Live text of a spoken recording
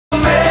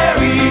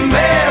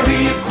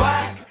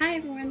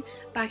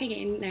back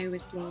again now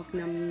with vlog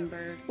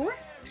number 4,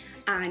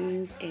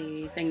 and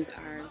things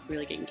are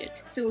really getting good.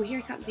 So here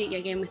to update you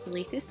again with the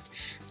latest,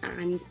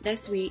 and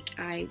this week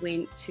I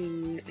went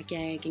to a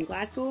gig in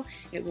Glasgow.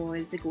 It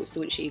was the Goats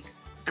Don't Shave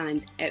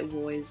and it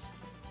was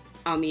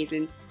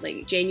amazing,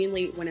 like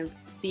genuinely one of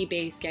the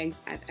best gigs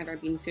I've ever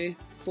been to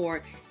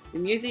for the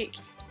music,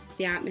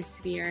 the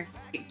atmosphere.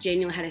 It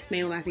genuinely had a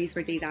smile on my face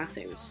for days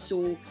after. It was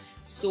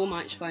so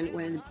much fun,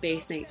 one of the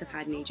best nights I've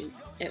had in ages.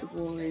 It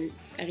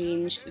was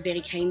arranged very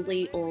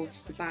kindly of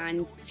the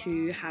band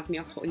to have me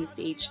up on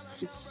stage.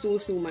 It was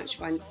so much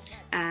fun,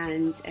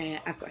 and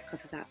I've got a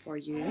clip of that for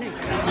you now.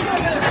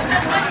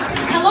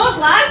 Hello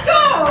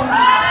Glasgow!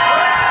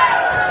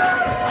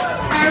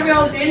 How are we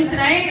all doing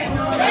tonight?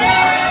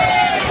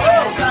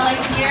 That's what I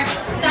like to hear.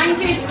 Thank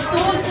you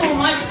so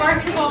much,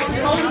 first of all,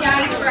 to all the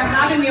guys for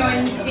having me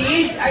on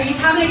stage. Are you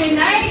having a good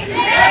night?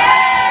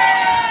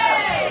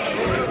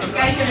 You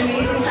guys are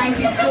amazing. Thank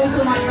you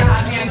so much for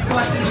having me. I so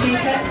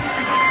appreciate it.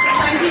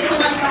 Thank you so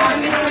much for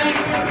having me tonight.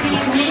 The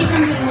Mary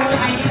Crimson Road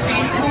Irish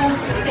Festival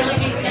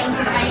celebrates the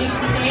Irish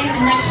descent,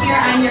 and this year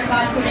I'm your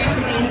Glasgow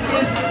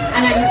representative,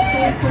 and I'm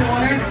so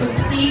honoured. So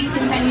please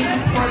continue to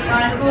support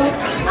Glasgow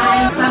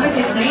and have a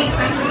good night.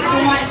 Thank you so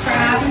much for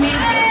having me.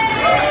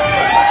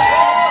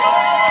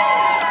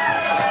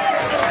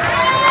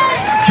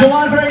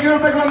 Joanne, very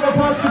good. Big round of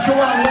applause to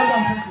Joanne. Well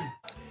done.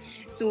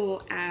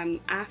 So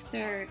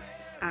after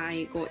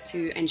I got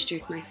to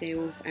introduce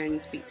myself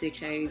and speak to the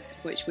crowd,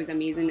 which was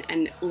amazing,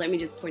 and let me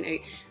just point out,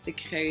 the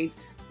crowd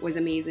was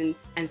amazing,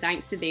 and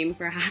thanks to them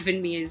for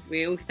having me as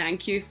well.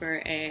 Thank you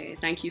for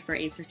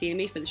entertaining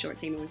me for the short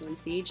time I was on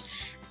stage,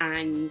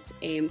 and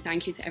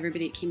thank you to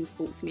everybody that came and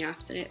spoke to me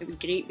after it. It was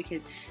great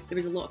because there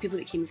was a lot of people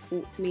that came and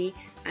spoke to me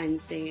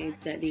and said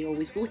that they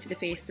always go to the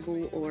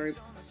festival, or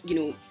you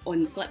know,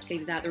 on the flip side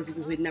of that, there were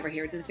people who had never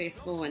heard of the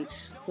festival and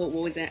what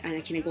was it, and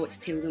I kind of got to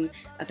tell them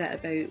a bit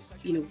about,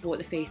 you know, what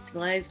the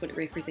festival is, what it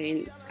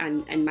represents,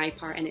 and my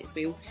part in it as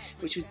well,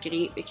 which was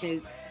great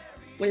because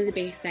one of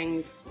the best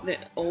things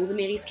that all the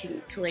Marys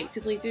can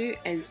collectively do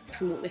is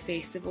promote the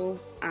festival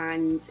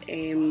and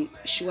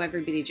show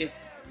everybody just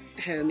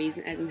how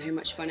amazing it is and how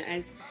much fun it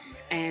is,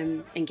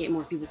 and get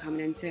more people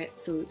coming into it.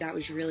 So that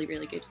was really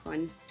good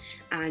fun.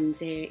 And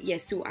yeah,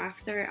 so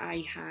after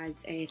I had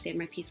said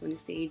my piece on the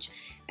stage,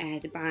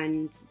 the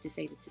band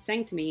decided to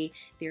sing to me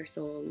their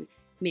song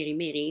Mary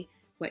Mary,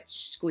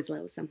 which goes a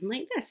little something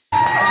like this.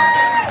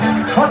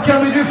 What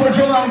can we do for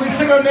Joanne? We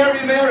sing her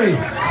Mary Mary.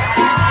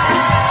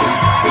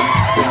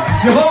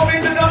 You've all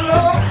been to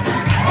Dunlow?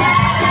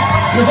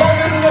 You've all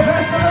been to the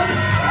festival?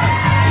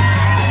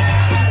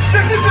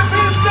 This is the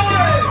true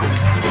story!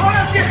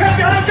 Honest, you can't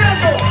be on a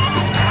festival!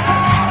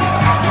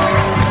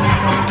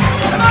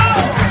 Come on!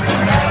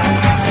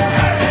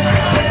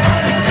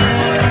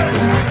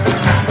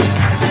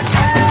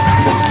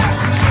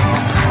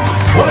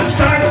 Well, it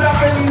started up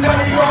in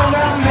Donegal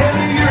now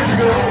many years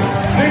ago.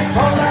 They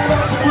called that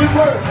up the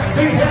woodwork.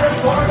 They hit it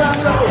far down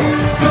low.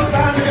 Took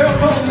down the girl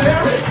called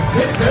Mary.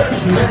 They said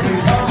she let me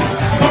come.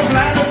 I'm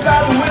blinded by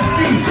the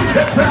whiskey.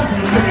 They're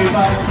cramping me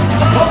about.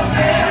 Oh,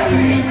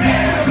 Mary,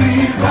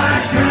 Mary,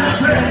 white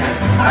country.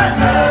 I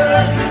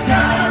love you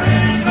down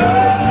in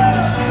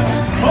love.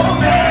 Oh,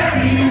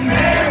 Mary,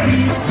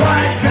 Mary,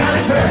 white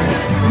country.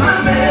 My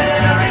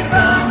Mary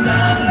from the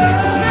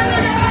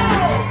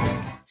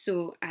love.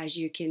 So as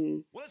you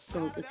can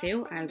probably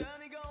tell, I was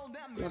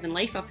loving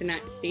life up in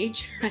that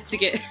stage. Had to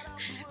get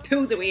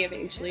pulled away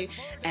eventually,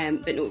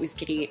 but no, it was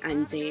great.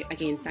 And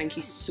again, thank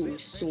you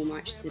so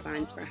much to the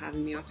bands for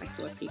having me up. I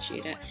so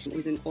appreciate it. It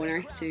was an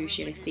honour to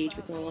share a stage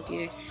with all of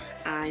you,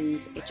 and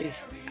it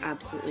just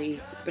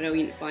absolutely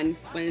brilliant fun.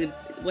 One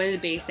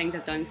of the best things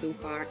I've done so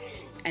far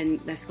in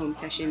this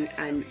competition,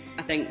 and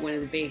I think one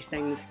of the best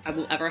things I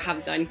will ever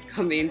have done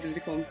come the end of the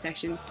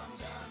competition.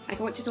 I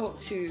got to talk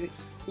to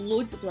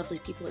loads of lovely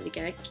people at the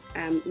gig.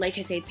 Like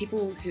I said,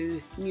 people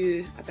who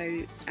knew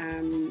about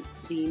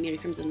the Mary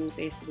Crimson Road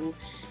Festival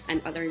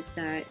and others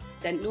that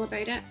didn't know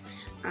about it.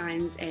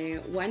 And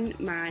one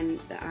man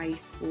that I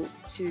spoke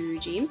to,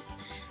 James,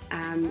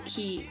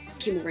 he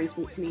came over and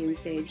spoke to me and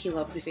said he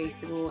loves the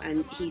festival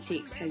and he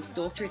takes his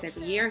daughters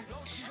every year,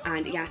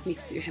 and he asked me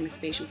to do him a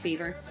special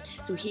favour.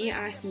 So he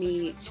asked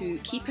me to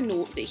keep a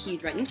note that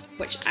he'd written,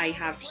 which I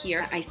have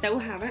here. I still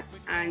have it,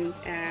 and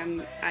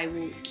I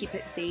will keep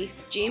it safe.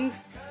 James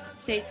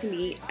said to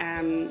me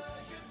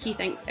he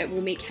thinks it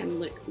will make him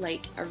look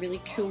like a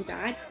really cool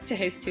dad to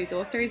his 2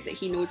 daughters, that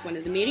he knows one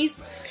of the Marys.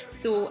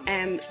 So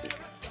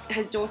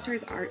his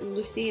daughters are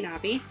Lucy and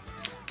Abby,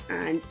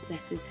 and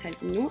this is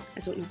his note. I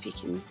don't know if you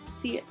can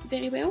see it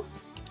very well,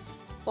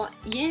 but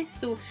yeah,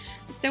 so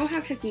I still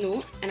have his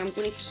note and I'm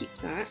going to keep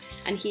that,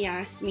 and he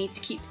asked me to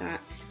keep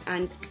that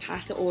and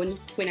pass it on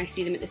when I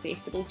see them at the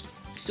festival.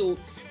 So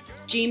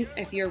James,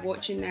 if you're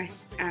watching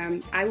this,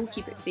 I will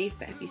keep it safe,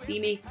 but if you see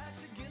me,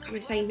 come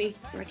and find me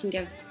so I can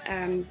give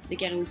the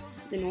girls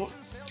the note.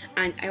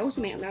 And I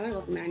also met another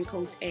lovely man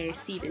called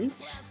Stephen,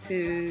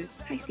 who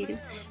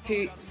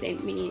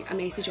sent me a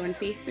message on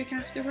Facebook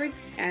afterwards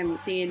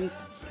saying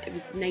it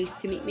was nice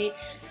to meet me,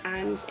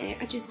 and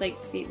I'd just like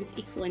to say it was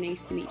equally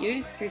nice to meet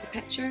you. Here's a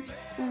picture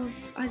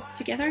of us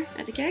together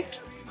at the gig.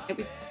 It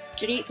was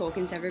great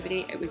talking to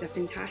everybody. It was a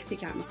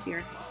fantastic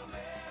atmosphere.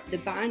 The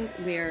band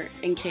were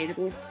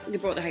incredible. They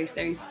brought the house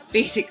down.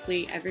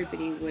 Basically,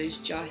 everybody was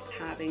just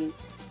having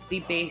the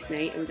best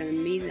night. It was an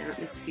amazing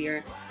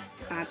atmosphere.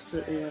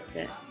 Absolutely loved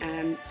it.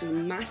 So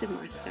massive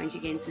thank you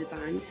again to the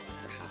band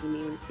for having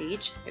me on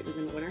stage. It was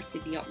an honour to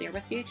be up there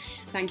with you.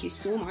 Thank you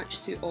so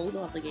much to all the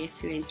lovely guests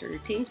who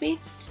entertained me,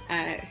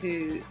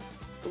 who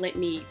let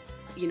me,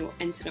 you know,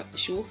 interrupt the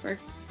show for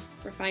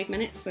 5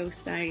 minutes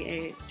whilst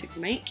I took the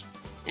mic.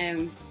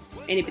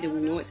 Anybody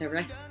will know it's a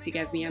risk to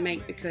give me a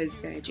mic, because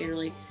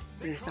generally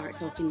when I start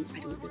talking I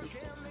don't really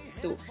stop.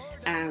 So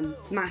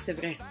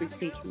massive risk was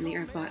taken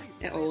there, but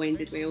it all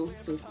ended well.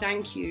 So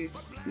thank you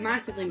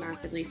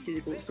massively to the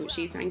Goats Don't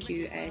Shave. Thank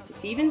you to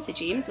Stephen, to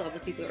James, the lovely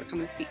people that were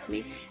coming to speak to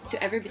me,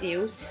 to everybody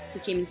else who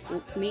came and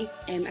spoke to me.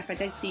 If I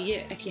did see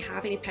you, if you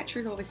have any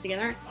pictures of us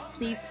together,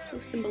 please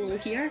post them below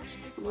here.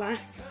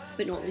 Last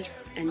but not least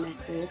in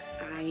this vlog,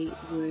 I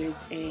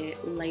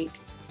would like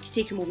to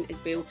take a moment as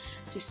well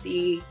to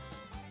say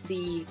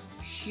the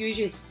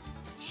hugest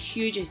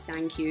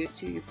thank you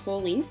to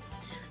Pauline,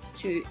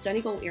 to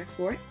Donegal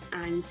Airport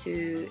and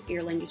to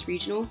Aer Lingus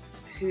Regional,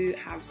 who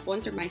have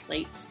sponsored my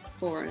flights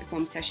for the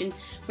competition.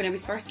 When I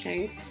was first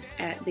crowned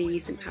at the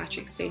St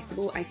Patrick's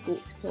Festival, I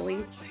spoke to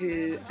Pauline,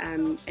 who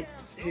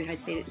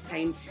had said at the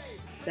time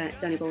that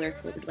Donegal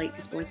Airport would like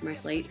to sponsor my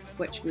flights,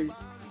 which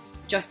was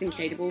just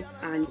incredible.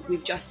 And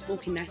we've just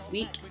spoken this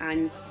week,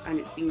 and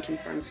it's been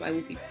confirmed. So I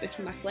will be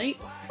booking my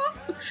flights.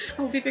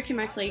 I will be booking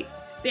my flights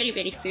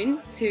very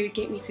soon to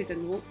get me to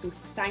Dundalk. So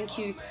thank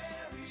you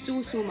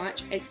so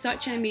much. It's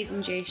such an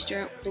amazing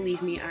gesture.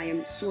 Believe me, I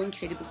am so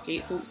incredibly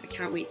grateful. I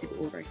can't wait to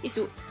go over.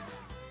 So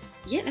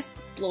yeah, this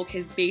vlog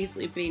has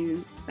basically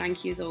been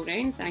thank yous all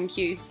round. Thank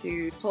you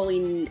to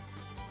Pauline,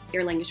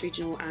 Aer Lingus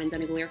Regional and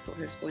Donegal Airport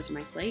who have sponsored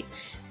my flights.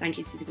 Thank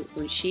you to the Goats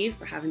Don't Shave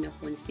for having me up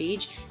on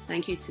stage.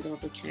 Thank you to the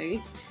lovely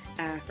crowds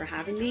for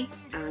having me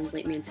and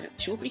let me interrupt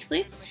the show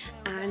briefly.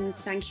 And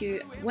thank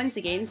you once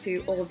again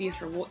to all of you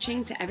for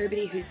watching, to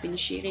everybody who's been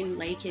sharing,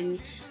 liking,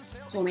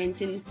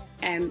 commenting.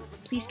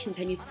 Please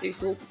continue to do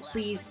so.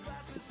 Please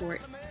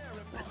support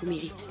Glasgow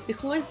Mary.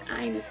 Because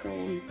I'm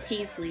from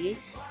Paisley,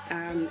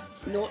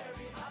 not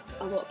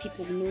a lot of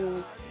people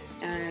know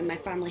my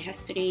family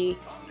history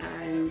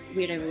and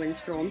where everyone's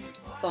from,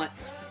 but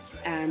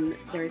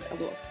there's a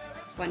lot of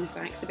fun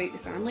facts about the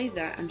family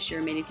that I'm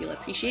sure many of you will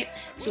appreciate.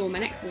 So my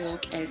next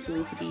vlog is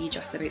going to be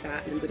just about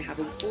that, and I'm going to have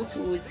all the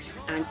photos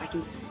and I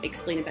can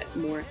explain a bit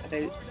more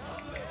about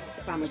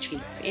the family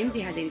tree. If anybody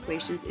has any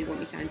questions that they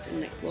want me to answer in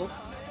the next vlog,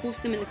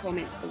 post them in the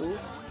comments below,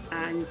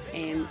 and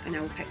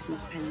I'll pick them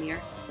up in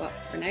there. But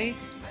for now,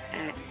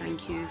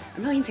 thank you a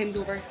million times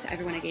over to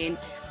everyone again,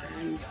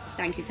 and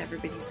thank you to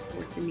everybody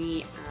supporting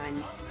me,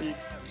 and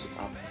please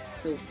keep up.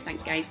 So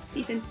thanks guys, see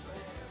you soon.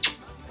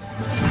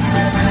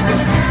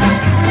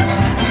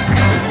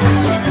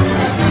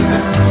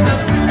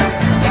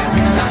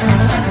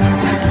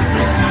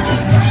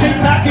 St.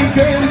 Patrick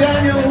and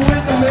Daniel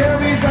with the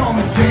Marys on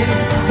the stage.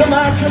 The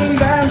marching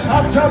bands,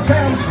 hot tub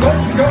towns,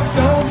 Goats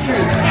Don't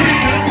Shave.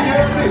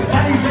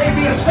 Everybody,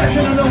 maybe a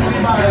session of nobody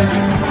minds.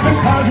 The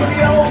cars with the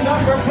yellow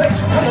number plates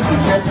and the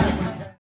boots up.